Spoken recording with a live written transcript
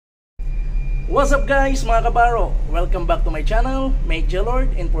What's up guys, mga kabaro? Welcome back to my channel, Make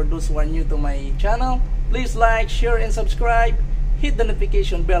Jlord. And for those who are new to my channel, please like, share, and subscribe. Hit the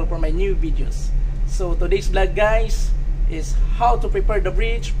notification bell for my new videos. So today's vlog guys is how to prepare the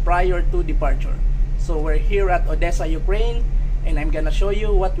bridge prior to departure. So we're here at Odessa, Ukraine, and I'm gonna show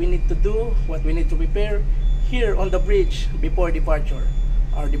you what we need to do, what we need to prepare here on the bridge before departure.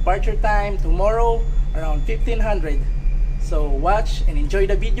 Our departure time tomorrow around 1500. So watch and enjoy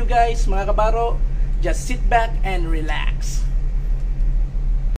the video guys, mga kabaro. Just sit back and relax.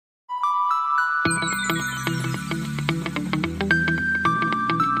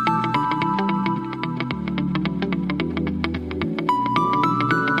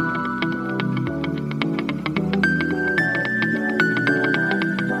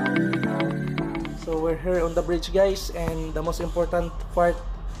 So we're here on the bridge guys, and the most important part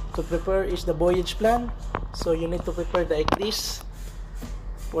to prepare is the voyage plan. So you need to prepare the atleast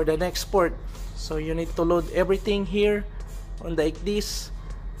for the next port. So you need to load everything here on the atleast,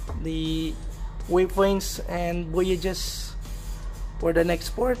 the waypoints and voyages for the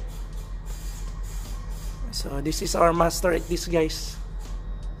next port. So this is our master atleast guys.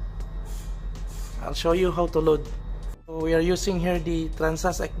 I'll show you how to load. So we are using here the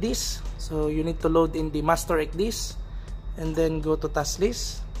Transas atleast. So you need to load in the master atleast and then go to task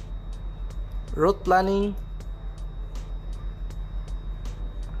list, route planning,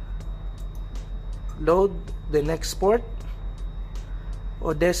 load the next port,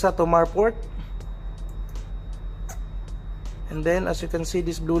 Odessa to Marport. And then as you can see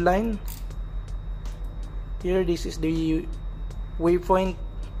this blue line here, this is the waypoint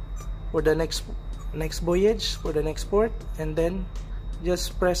for the next voyage, for the next port. And then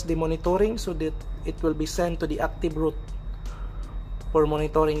just press the monitoring so that it will be sent to the active route for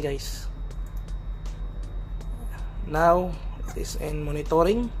monitoring guys. Now it is in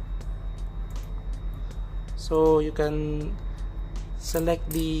monitoring, so you can select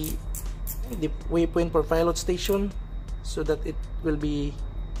the waypoint for pilot station so that it will be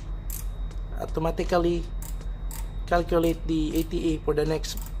automatically calculate the ATA for the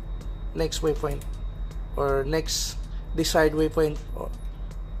next waypoint or next desired waypoint, or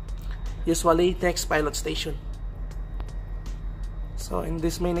usually next pilot station. So in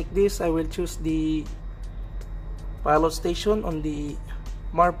this minute I will choose the pilot station on the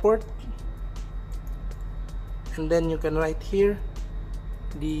Marport, and then you can write here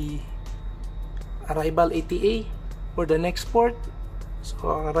the arrival ATA for the next port. So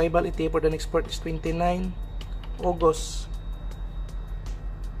arrival ATA for the next port is 29 August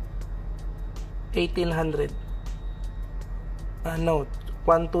 1800. No,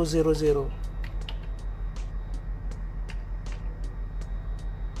 1200.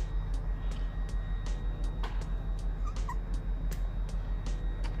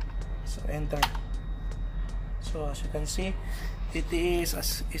 So enter. So as you can see, it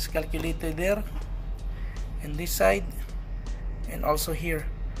is calculated there, and this side, and also here.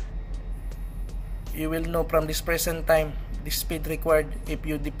 You will know from this present time the speed required if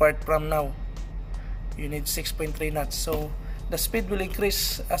you depart from now. You need 6.3 knots. So the speed will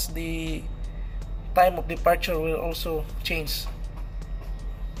increase as the time of departure will also change.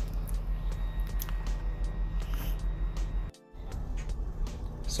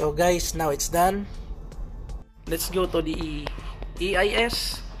 So guys, now it's done. Let's go to the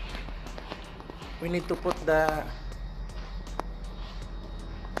EIS. We need to put the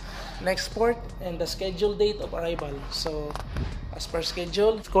next port and the scheduled date of arrival. So as per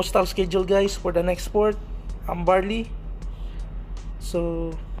schedule, coastal schedule guys, for the next port, Amberley.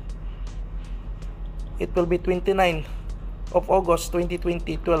 So it will be 29 of August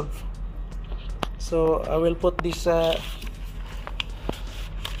 2020 12. So I will put this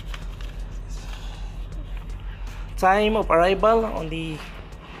time of arrival on the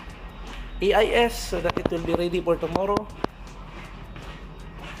EIS so that it will be ready for tomorrow.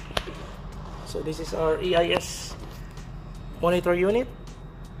 So this is our EIS monitor unit.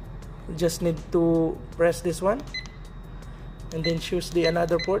 You just need to press this one and then choose the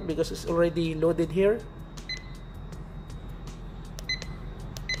another port because it's already loaded here.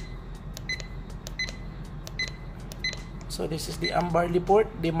 So this is the Amberley port,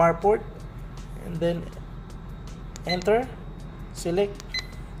 the Marport, and then enter, select.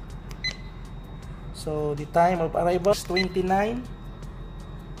 So the time of arrival is 29,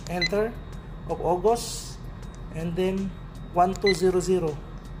 enter, of August, and then 1200,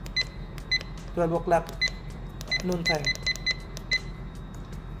 12 o'clock noon time,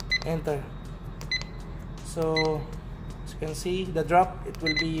 enter. So as you can see the drop, it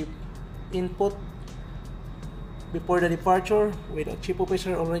will be input before the departure with a chief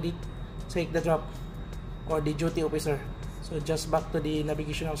officer already take the drop, or the duty officer. So just back to the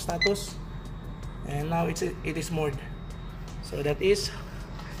navigational status, and now it is moored. So that is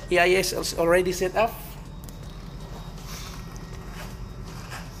EIS is already set up.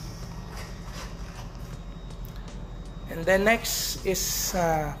 And then next is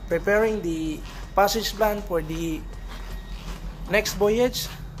preparing the passage plan for the next voyage.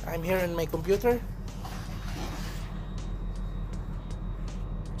 I'm here on my computer.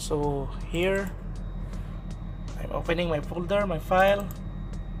 So here I'm opening my folder, my file.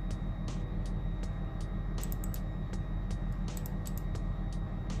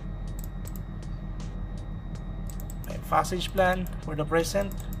 My passage plan for the present.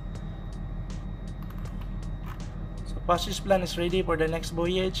 Passage plan is ready for the next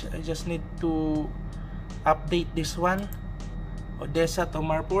voyage. I just need to update this one, Odessa to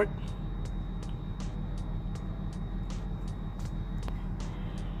Marport.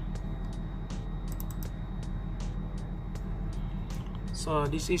 So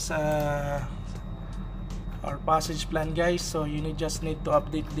this is our passage plan, guys. So you just need to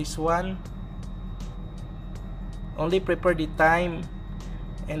update this one. Only prepare the time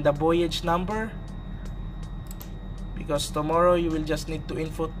and the voyage number, because tomorrow you will just need to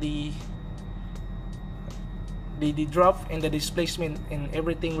input the drop and the displacement, and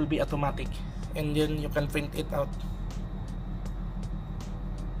everything will be automatic, and then you can print it out.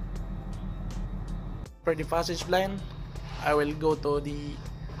 For the passage plan, I will go to the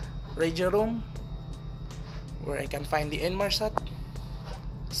radio room where I can find the Inmarsat.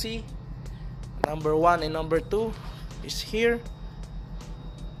 See, number 1 and number 2 is here.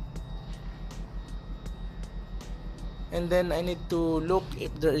 And then I need to look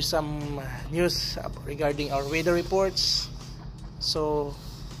if there is some news regarding our weather reports. So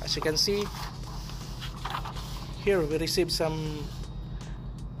as you can see here, we received some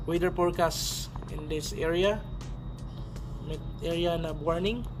weather forecasts in this area na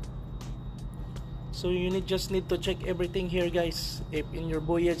warning. So you just need to check everything here, guys. If in your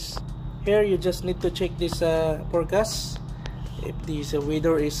voyage here, you just need to check this forecast, if this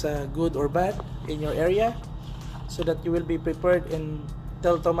weather is good or bad in your area, so that you will be prepared and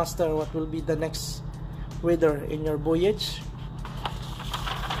tell to master what will be the next weather in your voyage.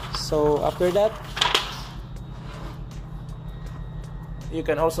 So after that, you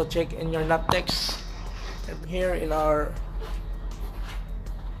can also check in your navtex. Here in our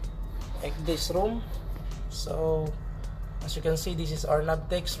this room, so as you can see, this is our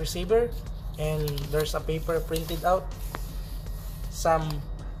navtex receiver, and there's a paper printed out, some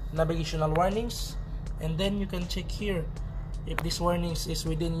navigational warnings. And then you can check here if this warnings is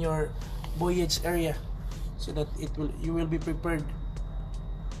within your voyage area, so that you will be prepared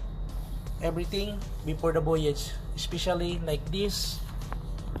everything before the voyage, especially like this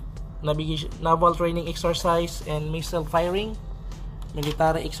naval training exercise and missile firing,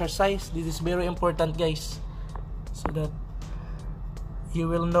 military exercise. This is very important, guys, so that you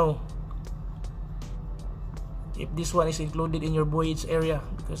will know if this one is included in your voyage area,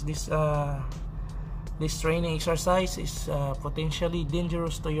 because this training exercise is potentially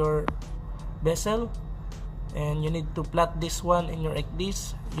dangerous to your vessel, and you need to plot this one in your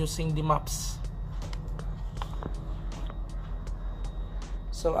atleast using the maps.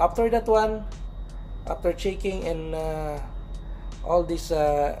 So after that one, after checking and all these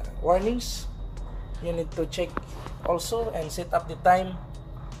warnings, you need to check also and set up the time.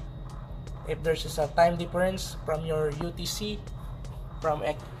 If there's a time difference from your UTC, from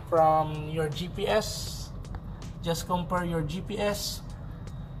your GPS, just compare your GPS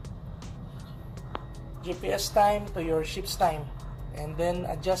time to your ship's time, and then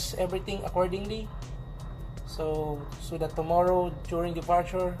adjust everything accordingly, so that tomorrow during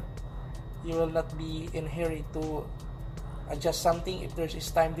departure you will not be in hurry to adjust something if there is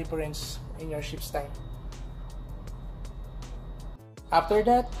time difference in your ship's time. After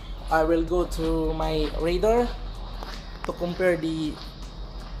that, I will go to my radar to compare the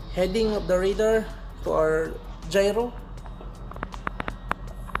heading of the radar to our gyro.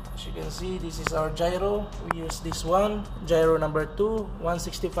 As you can see, this is our gyro. We use this one, gyro number 2,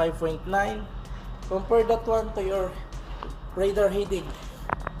 165.9. Compare that one to your radar heading.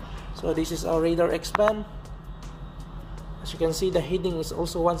 So this is our radar X-band. As you can see, the heading is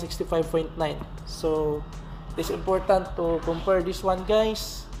also 165.9. So it's important to compare this one,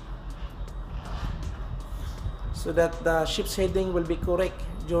 guys, so that the ship's heading will be correct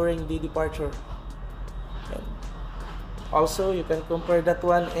during the departure. And also you can compare that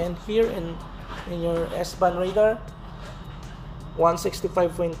one, and here in your S-band radar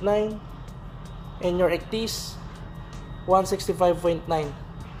 165.9, in your atleast 165.9.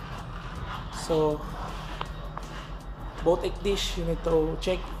 So both egg dish, you need to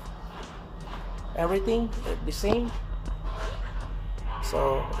check everything the same.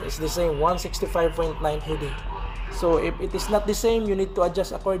 So it's the same 165.9 heading. So if it is not the same, you need to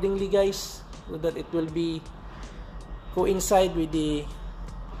adjust accordingly, guys, so that it will be coincide with the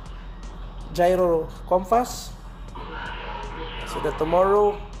gyro compass, so that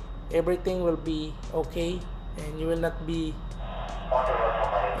tomorrow everything will be okay and you will not be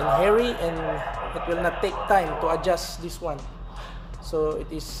in hurry, and it will not take time to adjust this one. So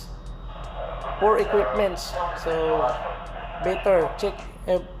it is poor equipments, so better check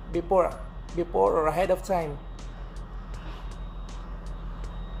before or ahead of time.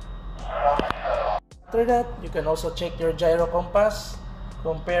 After that, you can also check your gyro compass,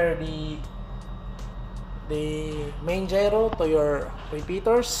 compare the main gyro to your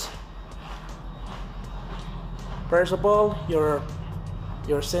repeaters. First of all, your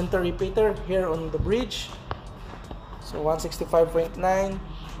center repeater here on the bridge, so 165.9,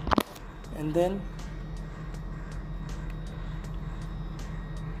 and then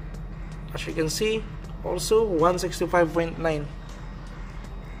as you can see also 165.9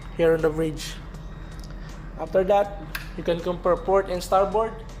 here on the bridge. After that, you can compare port and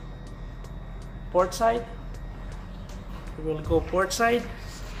starboard. Port side, we will go port side.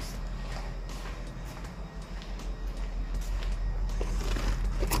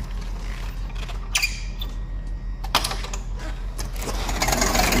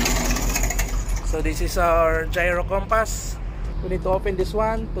 So this is our gyro compass. We need to open this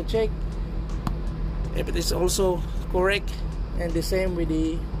one to check if it is also correct, and the same with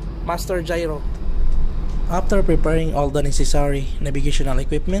the master gyro. After preparing all the necessary navigational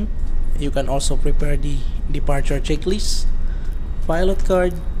equipment, you can also prepare the departure checklist, pilot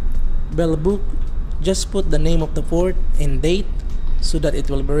card, bell book. Just put the name of the port and date so that it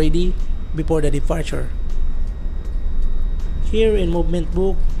will be ready before the departure. Here in movement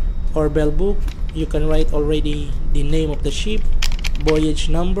book or bell book, you can write already the name of the ship, voyage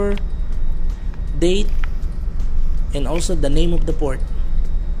number, date, and also the name of the port.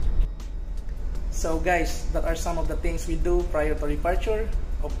 So guys, that are some of the things we do prior to departure.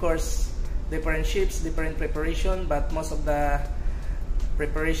 Of course, different ships, different preparation, but most of the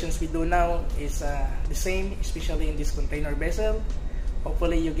preparations we do now is the same, especially in this container vessel.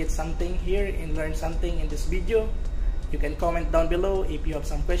 Hopefully you get something here and learn something in this video. You can comment down below if you have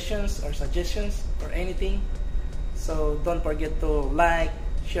some questions or suggestions or anything. So don't forget to like,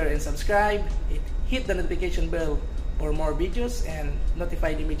 share, and subscribe. Hit the notification bell for more videos and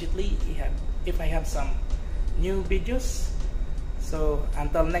notified immediately if I have some new videos. So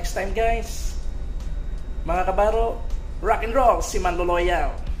until next time, guys, mga kabaro, rock and roll,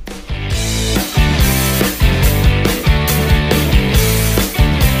 seamanloloyal.